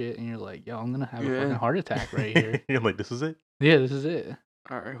hard as shit, and you're like, yo, I'm gonna have a Yeah. fucking heart attack right here. You're like, this is it. Yeah, this is it.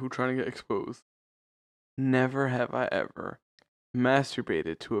 All right, who trying to get exposed? Never have I ever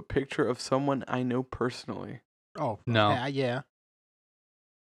masturbated to a picture of someone I know personally. Oh No. yeah.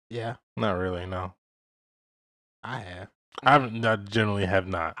 Not really. No, I have. I generally have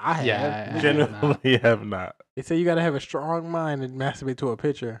not. I have. Yeah, I Generally have not. They say you gotta have a strong mind and masturbate to a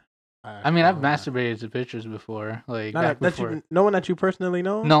picture. I mean, I've masturbated to pictures before. Like Not back that before. you, no one that you personally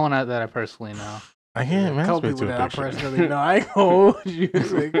know. No one that I personally know. I can't A couple masturbate people to a that I picture. personally know. I ain't gonna hold you.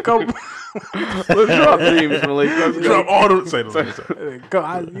 Like, couple. Let's drop names, Malik. Let's go. Drop all the say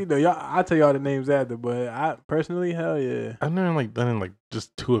those. Y'all, I'll tell y'all the names after, but I personally, hell yeah. I've never like done it like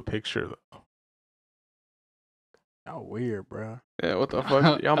just to a picture though. Y'all weird, bro. Yeah, what the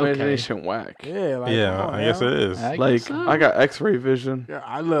fuck? Y'all Okay. imagination whack. Yeah, like, Yeah, come on, I guess now. it is. I Like, guess so. I got X-ray vision. Yeah,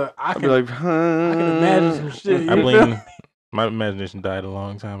 I I'd can, be like, I can imagine some shit. I You blame feel- my imagination died a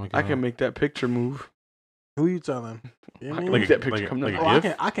long time ago. I can make that picture move. Who you telling? You I mean? can like make a, that picture like, come like to a Oh,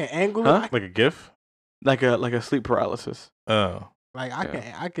 GIF. I can angle Huh? it. Like a GIF. Like a sleep paralysis. Oh, Like I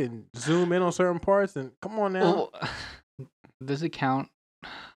Yeah. I can zoom in on certain parts and come on now. Well, does it count?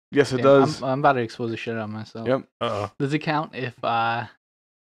 Yes, it Damn, does. I'm about to expose the shit out of myself. Yep. Does it count if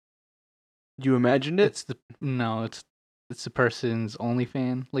You imagined it? it's the person's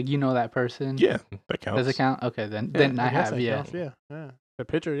OnlyFans? Like you know that person? yeah, that counts. Does it count? Okay, then Yeah, then I guess have, that yeah. counts, yeah. The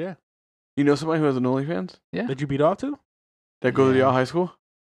picture, yeah. You know somebody who has an OnlyFans? Did you beat off to? That goes to Yeah. y'all high school?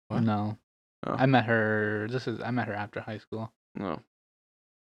 What? No. Oh. I met her after high school. No.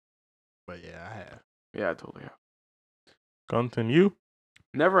 But yeah, I have. Yeah, I totally have. Continue.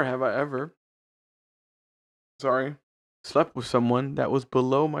 Never have I ever, slept with someone that was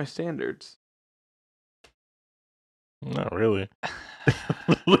below my standards. Not really.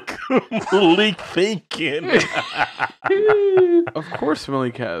 Look at Malik thinking. Of course,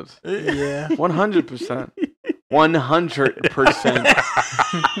 Malik has. Yeah. 100%.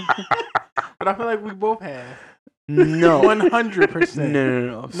 100%. But I feel like we both have. No. 100%.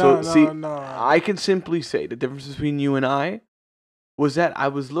 No. So, No, see, no. I can simply say the difference between you and I was that I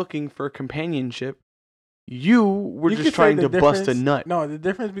was looking for companionship. You were You could just say trying the to bust a difference- nut. No, the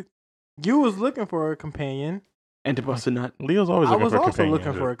difference you was looking for a companion. And to bust a nut. Leo's always I looking was for also companionship.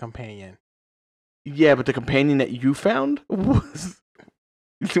 looking for a companion. Yeah, but the companion that you found was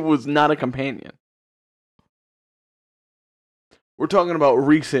not a companion. We're talking about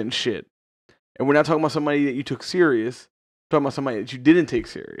recent shit. And we're not talking about somebody that you took serious. We're talking about somebody that you didn't take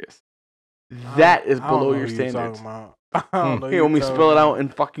serious. That is I don't below know your who you're standards. talking about. I don't know who Hey, you're want me to talking spell it about. out in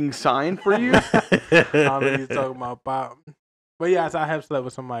fucking sign for you? I don't know what you're talking about, Bob. But yes, I have slept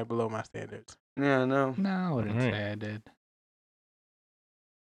with somebody below my standards. Yeah, no. No, I wouldn't Alright. say I did.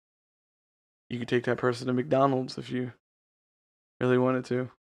 You could take that person to McDonald's if you really wanted to.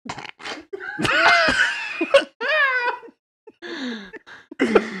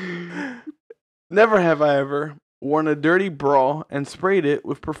 Never have I ever worn a dirty bra and sprayed it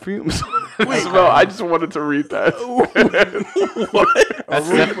with perfumes. Wait. Smell. I just wanted to read that. What? That's, A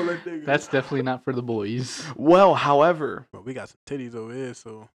room def- full of niggas. that's definitely not for the boys. Well, however, But we got some titties over here,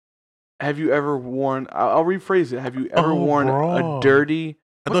 so have you ever worn? I'll rephrase it. Have you ever Oh, worn bra. a dirty?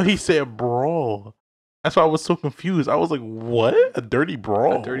 I thought he said brawl. That's why I was so confused. I was like, "What? A dirty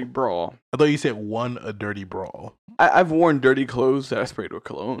brawl? A dirty bra. I thought you said a dirty brawl. I've worn dirty clothes that I sprayed with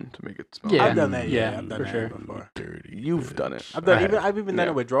cologne to make it smell. Yeah. I've done that. Yeah, Yeah, I've done for that sure. before. Dirty. You've done it. I've done I even have. I've even done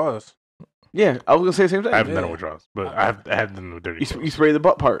Yeah. it with drawers. Yeah, I was gonna say the same thing. I haven't done Yeah. it with draws, but I have done it with dirty. You clothes. spray the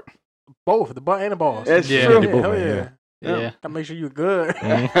butt part. Both the butt and the balls. That's Yeah. true. They both Hell are, yeah. Yeah. Yeah. Gotta make sure you're good.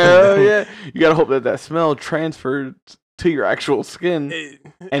 Mhm. Hell yeah! You gotta hope that smell transferred to your actual skin,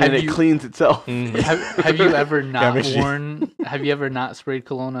 and then Have it you- cleans itself. Mhm. Have you ever not make sure- worn? Have you ever not sprayed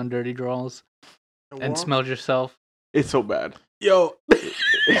cologne on dirty drawers and Warm? smelled yourself? It's so bad. Yo,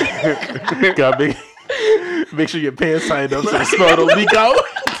 Gotta make sure your pants tighten up so the smell don't leak out.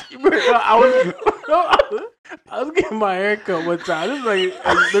 I was getting my hair cut one time. This was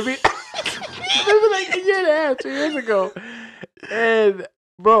maybe like a year and a half, 2 years ago. And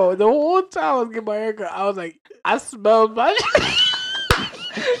bro, the whole time I was getting my hair cut, I was like, I smelled my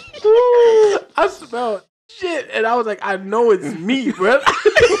I smelled shit, and I was like, I know it's me, bro.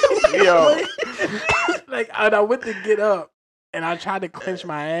 Yo. and I went to get up, and I tried to clench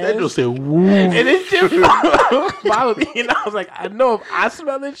my ass. That just said woo. And it just followed me. And I was like, I know if I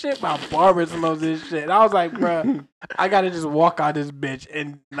smell this shit, my barber smells this shit. And I was like, bruh, I gotta just walk out this bitch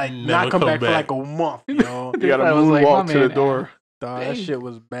and like Never not come come back for back. like a month, you know? You gotta I was like, moonwalk my to the man, door. Dog, that Dang. shit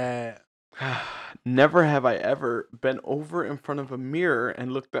was bad. Never have I ever been over in front of a mirror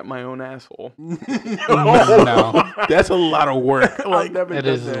and looked at my own asshole. No. That's a lot of work. I've Like never It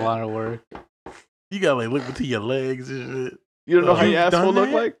done is that. a lot of work. you gotta like look between your legs and shit. You don't know how You've your asshole done look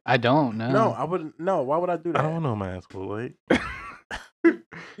that? like? I don't know. No, I wouldn't. No, why would I do that? I don't know my asshole like.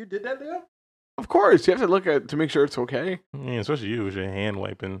 You did that, Leo? Of course, you have to look at to make sure it's okay. Yeah, especially you with your hand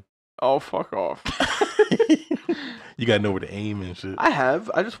wiping. Oh, fuck off. You gotta know where to aim and shit. I have.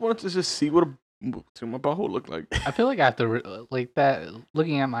 I just wanted to just see what my butthole looked like. I feel like I have to like that.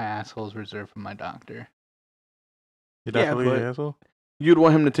 Looking at my asshole is reserved for my doctor. You Yeah, definitely but- an asshole. You'd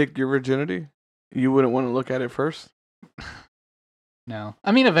want him to take your virginity? You wouldn't want to look at it first? No,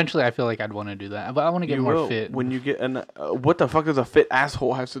 I mean eventually I feel like I'd want to do that, but I want to get You more will. fit. When you get an. What the fuck does a fit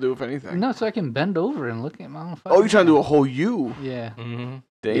asshole have to do with anything? No, so I can bend over and look at my own. Oh, you trying to do a face. whole you? Yeah, Mm-hmm.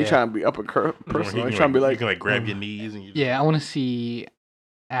 They ain't Yeah. trying to be up a person. They trying to be you like. can like grab your knees and you. yeah. I want to see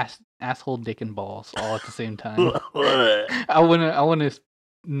asshole, dick, and balls all at the same time. I want to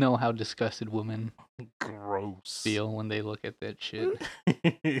know how disgusted women Gross. feel when they look at that shit.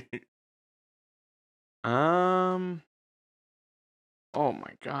 Oh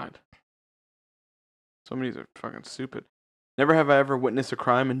my god. Some of these are fucking stupid. Never have I ever witnessed a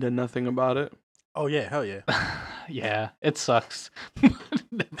crime and done nothing about it. Oh yeah, hell yeah. Yeah, it sucks.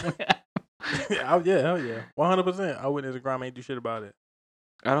 Oh yeah, hell yeah. 100%. I witnessed a crime, ain't do shit about it.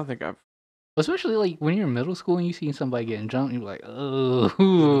 I don't think I've. Especially like when you're in middle school and you see somebody getting jumped, you're like, oh,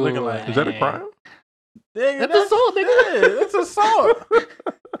 Looking like- Is that a crime? Dang, That's assault, nigga. Yeah, that's assault.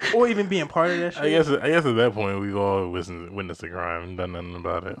 Or even being part of that shit. I guess at that point we all witnessed a crime and done nothing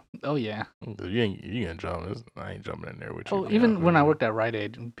about it. Oh yeah. 'Cause you gonna jump. I ain't jumping in there with you. Oh, even when I worked at Rite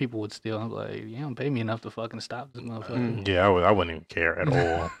Aid, people would steal. I'm like, you don't pay me enough to fucking stop this motherfucker. Yeah, I wouldn't even care at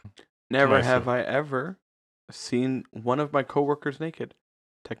all. Never Myself. have I ever seen one of my coworkers naked.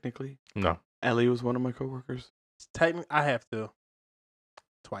 Technically, No. Ellie was one of my coworkers. Technically, I have to.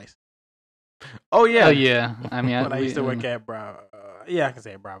 Twice. Oh yeah. Oh yeah. I mean, When I used to work at Bravo. Yeah, I can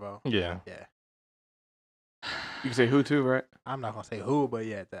say Bravo. Yeah. Yeah. You can say who too, right? I'm not going to say who, but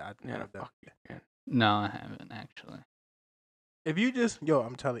yeah. Yeah. I've done. Fuck you, man. No, I haven't actually. If you just,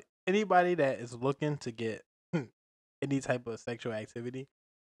 I'm telling you, anybody that is looking to get any type of sexual activity,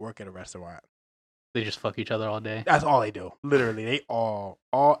 work at a restaurant. They just fuck each other all day. That's all they do. Literally, they all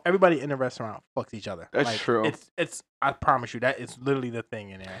everybody in the restaurant fucks each other. That's true. It's. I promise you that it's literally the thing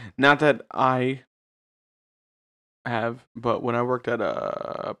in there. Not that I have, but when I worked at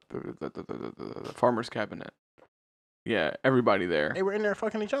the farmer's cabinet, yeah, everybody there. They were in there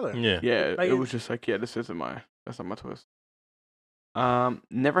fucking each other. Yeah. Yeah, Like it it- was just like, yeah, that's not my twist.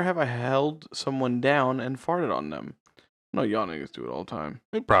 Never have I held someone down and farted on them. No, y'all niggas do it all the time.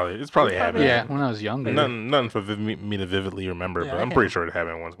 It's probably happened. Yeah, when I was younger. Nothing for me to vividly remember, Yeah, but I I'm pretty can't- sure it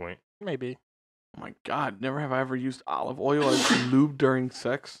happened at one point. Maybe. Oh my god, never have I ever used olive oil as lube during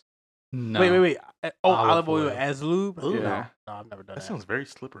sex. No. Wait. Oh, Olive olive oil oil. as lube? Ooh. No, I've never done That that. sounds very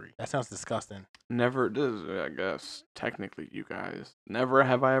slippery. That sounds disgusting. Never does, I guess. Technically, you guys. Never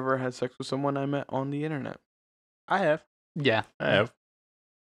have I ever had sex with someone I met on the internet. I have. Yeah. I have.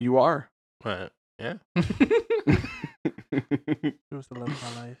 You are. But yeah. It was the love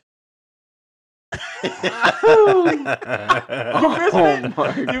of my life. Oh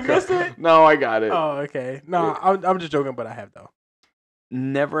my You missed God. it? No, I got it. Oh, okay. No, I'm just joking, but I have though.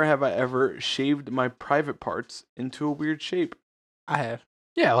 Never have I ever shaved my private parts into a weird shape. I have.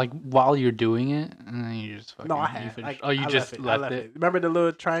 Yeah, like while you're doing it, and then you just fucking. No, I you have. finish- Like, oh, you I just I left it. Remember the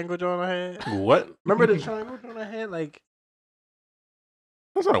little triangle joint I had? What? Remember the triangle joint I had? Like,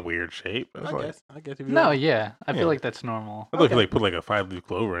 That's not a weird shape. That's I like, guess. I guess if you No, want- yeah, I Yeah. feel like that's normal. I thought if you Okay. like put like a 5-leaf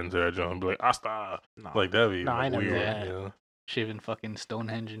clover into that joint and be like, Asta. No. Like that'd be No, I like, never weird. did that. You know? Shaving fucking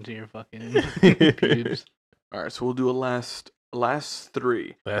Stonehenge into your fucking Pubes. pubes. All right, so we'll do a last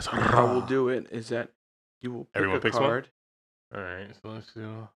three. That's How we'll do it is that you will pick Everyone a picks one? card. All right, so let's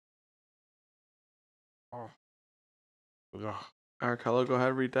do. Oh, All right, Kylo, go ahead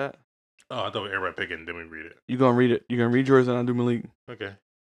and read that. I thought everybody pick it and then we read it. You gonna read it? You gonna read yours and I'll do Malik. Okay.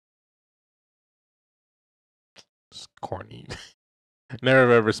 It's corny. Never have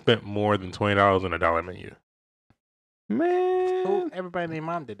ever spent more than $20 on a dollar menu. Man. Who? Everybody named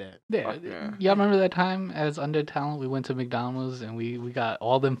mom did that. Yeah, Fuck yeah. y'all remember that time as Under Talent we went to McDonald's and we got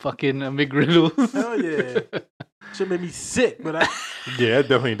all them fucking McGriddles. Hell yeah. Shit made me sick, but I. Yeah, it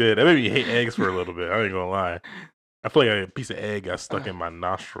definitely did. That made me hate eggs for a little bit. I ain't gonna lie. I feel like a piece of egg got stuck in my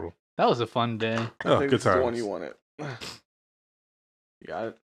nostril. That was a fun day. I Oh, think good this is the one times. you wanted. You got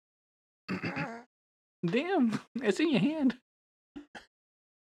it. Damn, it's in your hand.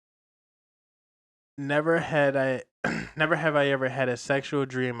 Never have I ever had a sexual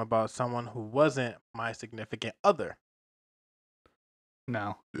dream about someone who wasn't my significant other.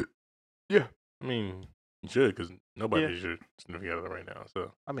 No. I mean, you should, because nobody Yeah. should significant other right now.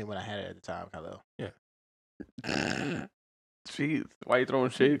 So I mean, when I had it at the time, hello. Jeez, why you throwing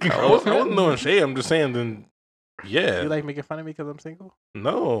shade? I Carlos? wasn't throwing shade. I'm just saying. Then, yeah. You like making fun of me because I'm single?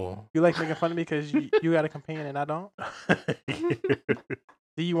 No. You like making fun of me because you got a companion and I don't?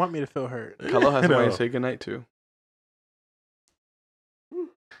 Do you want me to feel hurt? Carlo has somebody No. to say goodnight to.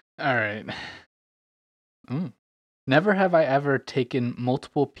 All right. Never have I ever taken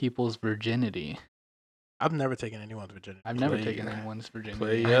multiple people's virginity. I've never taken anyone's virginity. I've never Play- taken anyone's virginity.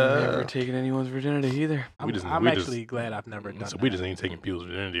 play, I've never taken anyone's virginity either. I'm actually glad I've never done So that. we just ain't taking people's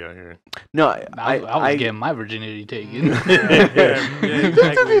virginity out here. No, I was getting my virginity taken.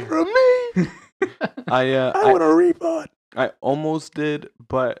 exactly. from me. I want a refund. I almost did,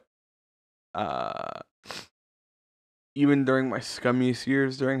 but even during my scummiest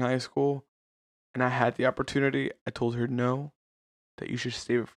years during high school, and I had the opportunity, I told her no, that you should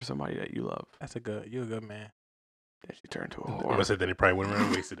save it for somebody that you love. You're a good man. Then she turned to a I whore. said that he probably went around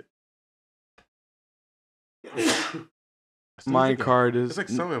and wasted it. My card is It's like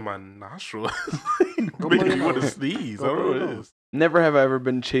something in my nostril. Go Making put it me want to on. sneeze. Go I don't know put what it it on. is. never have I ever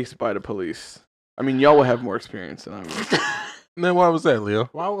been chased by the police. I mean, y'all will have more experience than I will. Then why was that, Leo?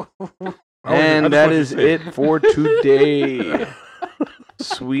 Why? And that is it for today.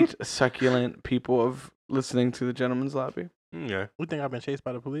 Sweet, succulent people of listening to the Gentleman's Lobby. Yeah. You think I've been chased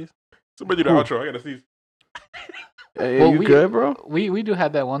by the police? Somebody do the outro. I gotta sneeze. Hey, Well, you we- good, bro? We do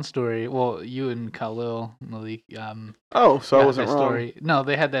have that one story. Well, you and Khalil, Malik, Oh, so I got wasn't that wrong. story. No,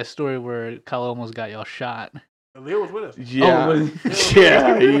 they had that story where Khalil almost got y'all shot. Leo was with us. Yeah,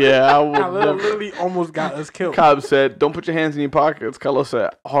 Oh, yeah. I would Khalil never. literally almost got us killed. Cobb said, "Don't put your hands in your pockets." Carlos said,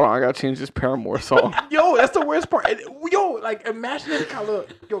 "Hold on, I gotta change this Paramore song." Yo, that's the worst part. And, yo, like imagine if Khalil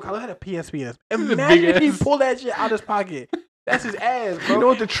had a PSP in his. a Imagine big if he ass. pulled that shit out of his pocket. That's his ass, bro. You know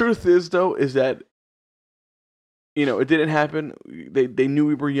what the truth is, though, is that it didn't happen. They knew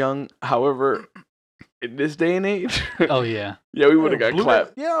we were young. However, in this day and age, Oh yeah. yeah, we would have got Blue-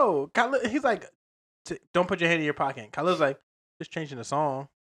 clapped. Yo, Khalil, he's like, don't put your hand in your pocket. Khalil's like, just changing the song.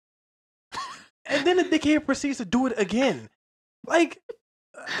 And then the dickhead proceeds to do it again. Like,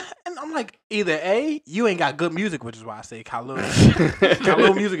 and I'm like, either A, you ain't got good music, which is why I say Khalil.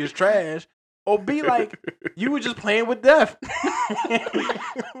 Khalil music is trash. Or B, like, you were just playing with death.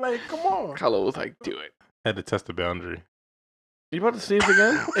 Like, come on. Carlos was like, "Do it." Had to test the boundary. You about to sneeze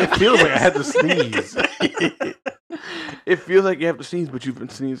again? It feels like I had to sneeze. It feels like you have to sneeze, but you've been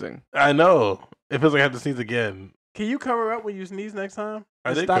sneezing. I know. It feels like I have to sneeze again. Can you cover up when you sneeze next time? I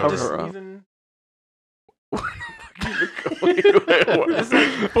And did stop cover just up. sneezing. What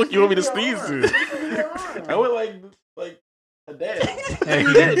the fuck you want me to sneeze to? I went like a dad.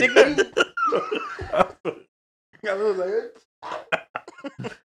 You did it, nigga. Khalil was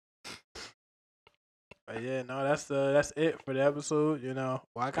like, but yeah, no, that's it for the episode. You know,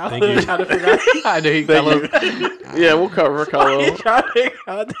 why Thank you. trying to figure out? I know you, Thank Khalil. you. Yeah, we'll cover Why you Carlos. trying to figure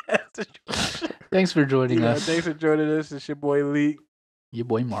out that situation? Thanks for joining Yeah, us. thanks for joining us. It's your boy Lee. Your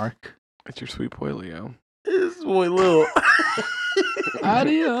boy Mark. It's your sweet boy Leo. This boy Lil.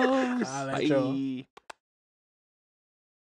 Adios. I'll let y'all. Bye.